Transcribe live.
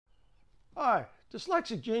Hi,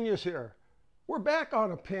 Dyslexic Genius here. We're back on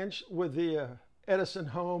a pinch with the Edison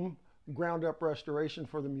Home ground up restoration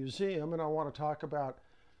for the museum, and I want to talk about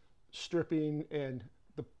stripping and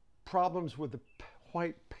the problems with the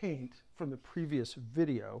white paint from the previous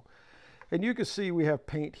video. And you can see we have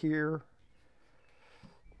paint here,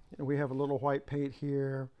 and we have a little white paint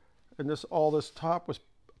here, and all this top was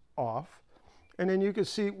off. And then you can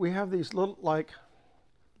see we have these little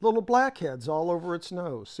blackheads all over its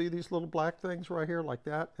nose. See these little black things right here, like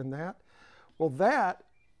that and that? Well, that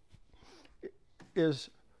is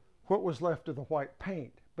what was left of the white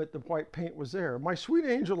paint, but the white paint was there. My sweet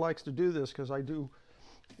angel likes to do this because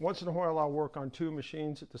once in a while I'll work on two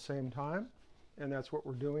machines at the same time, and that's what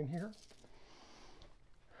we're doing here.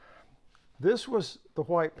 This was the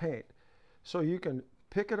white paint. So you can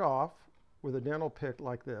pick it off with a dental pick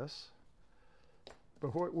like this,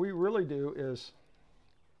 but what we really do is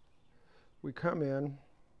we come in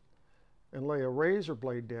and lay a razor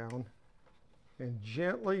blade down and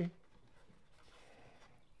gently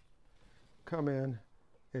come in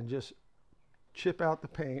and just chip out the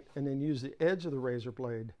paint, and then use the edge of the razor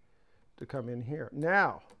blade to come in here.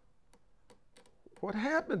 Now, what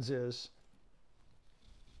happens is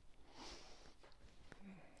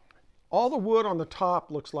all the wood on the top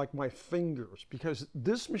looks like my fingers because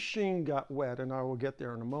this machine got wet, and I will get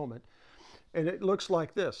there in a moment. And it looks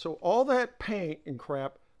like this. So all that paint and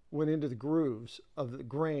crap went into the grooves of the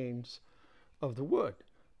grains of the wood.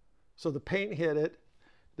 So the paint hit it.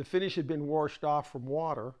 The finish had been washed off from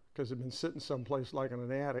water because it had been sitting someplace like in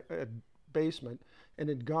an attic, a basement, and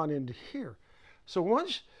had gone into here. So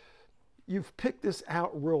once you've picked this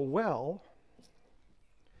out real well,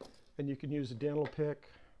 and you can use a dental pick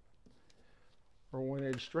or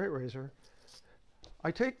one-edge straight razor, I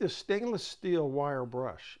take this stainless steel wire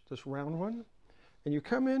brush, this round one, and you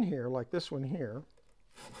come in here like this one here,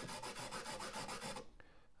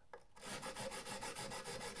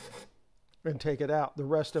 and take it out, the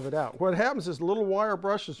rest of it out. What happens is little wire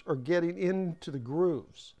brushes are getting into the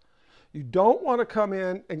grooves. You don't want to come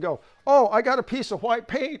in and go, oh, I got a piece of white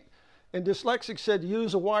paint, and Dyslexic said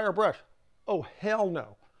use a wire brush. Oh, hell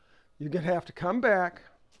no. You're going to have to come back,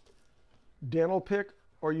 dental pick,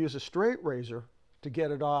 or use a straight razor to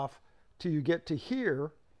get it off till you get to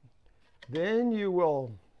here. Then you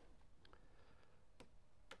will...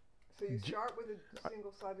 So you start with a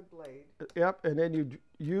single-sided blade. Yep, and then you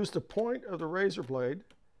use the point of the razor blade.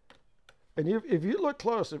 And if you look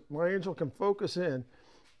close, if my angel can focus in,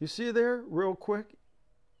 you see there, real quick,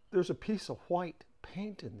 there's a piece of white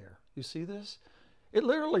paint in there. You see this? It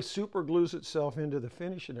literally super glues itself into the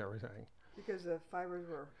finish and everything. Because the fibers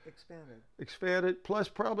were expanded. Expanded, plus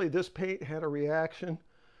probably this paint had a reaction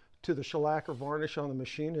to the shellac or varnish on the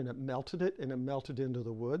machine, and it melted into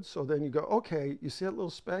the wood. So then you go, okay, you see that little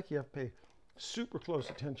speck? You have to pay super close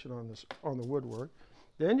attention on the woodwork.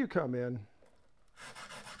 Then you come in,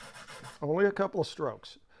 only a couple of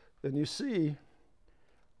strokes. Then you see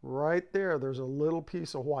right there, there's a little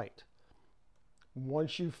piece of white.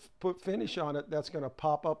 Once you put finish on it, that's going to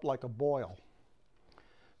pop up like a boil.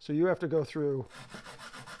 So you have to go through,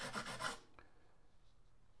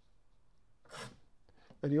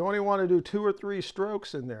 and you only want to do 2 or 3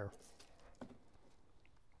 strokes in there.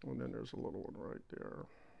 And then there's a little one right there.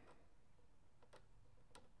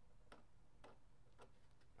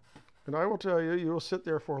 And I will tell you, you will sit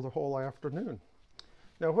there for the whole afternoon.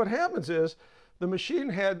 Now what happens is, the machine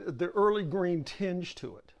had the early green tinge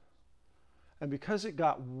to it. And because it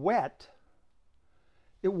got wet,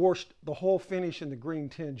 it washed the whole finish and the green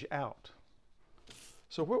tinge out.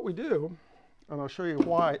 So what we do, and I'll show you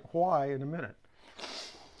why in a minute.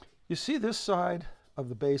 You see this side of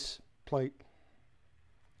the base plate,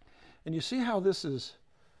 and you see how this is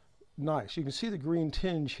nice. You can see the green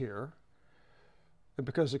tinge here, and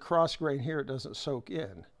because the cross grain here, it doesn't soak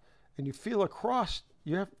in. And you feel across,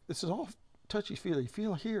 this is all touchy-feely. You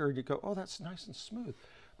feel here, and you go, oh, that's nice and smooth.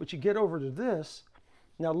 But you get over to this.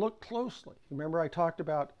 Now look closely. Remember I talked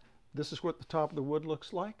about this is what the top of the wood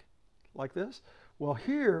looks like this? Well,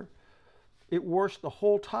 here it washed the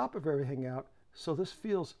whole top of everything out, so this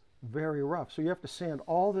feels very rough. So you have to sand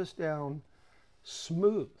all this down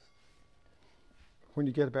smooth when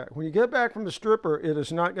you get it back. When you get it back from the stripper, it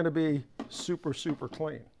is not going to be super, super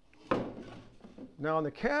clean. Now on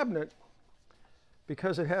the cabinet,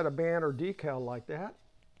 because it had a band or decal like that,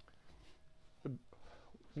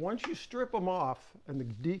 once you strip them off and the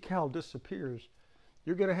decal disappears,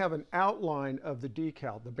 you're going to have an outline of the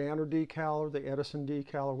decal, the Banner decal or the Edison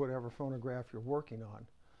decal or whatever phonograph you're working on.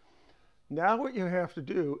 Now what you have to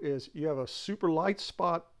do is you have a super light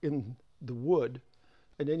spot in the wood,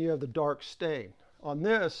 and then you have the dark stain. On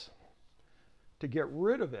this, to get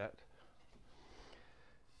rid of it,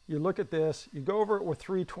 you look at this, you go over it with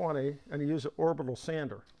 320 and you use an orbital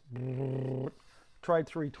sander. Tried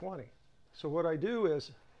 320. So what I do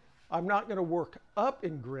is, I'm not going to work up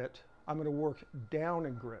in grit, I'm going to work down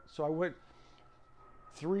in grit. So I went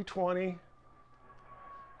 320,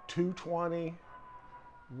 220,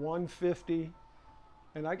 150,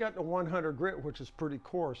 and I got to 100 grit, which is pretty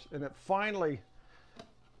coarse, and it finally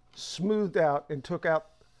smoothed out and took out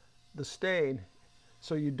the stain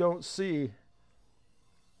so you don't see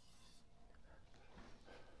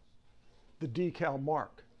the decal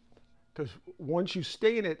mark. Because once you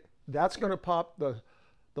stain it, that's going to pop, the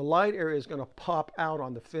light area is going to pop out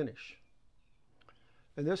on the finish.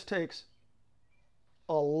 And this takes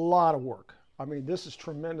a lot of work. I mean, this is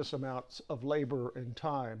tremendous amounts of labor and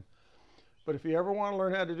time. But if you ever want to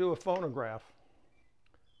learn how to do a phonograph,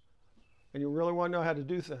 and you really want to know how to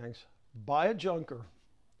do things, buy a junker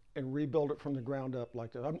and rebuild it from the ground up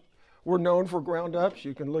like that. We're known for ground ups.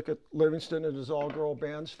 You can look at Livingston and his all-girl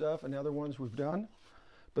band stuff and other ones we've done.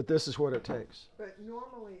 But this is what it takes. But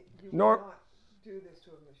normally you would not do this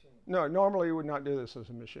to a machine. No, normally you would not do this as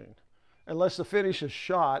a machine. Unless the finish is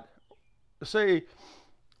shot. Say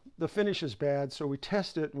the finish is bad, so we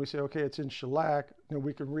test it and we say, okay, it's in shellac, and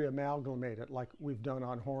we can re-amalgamate it like we've done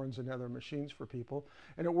on horns and other machines for people,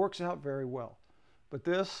 and it works out very well. But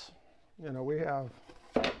this, you know, we have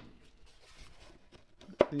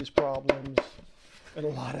these problems and a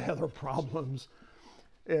lot of other problems.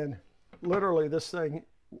 And literally this thing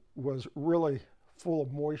was really full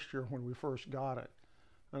of moisture when we first got it.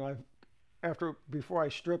 And before I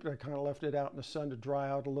stripped it, I kind of left it out in the sun to dry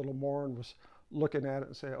out a little more and was looking at it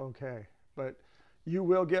and say, okay. But you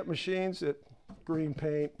will get machines that green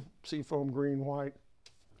paint, seafoam green, white.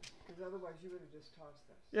 Because otherwise you would have just tossed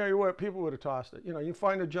this. Yeah, people would have tossed it. You know, you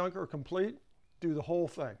find a junker complete, do the whole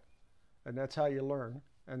thing. And that's how you learn.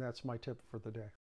 And that's my tip for the day.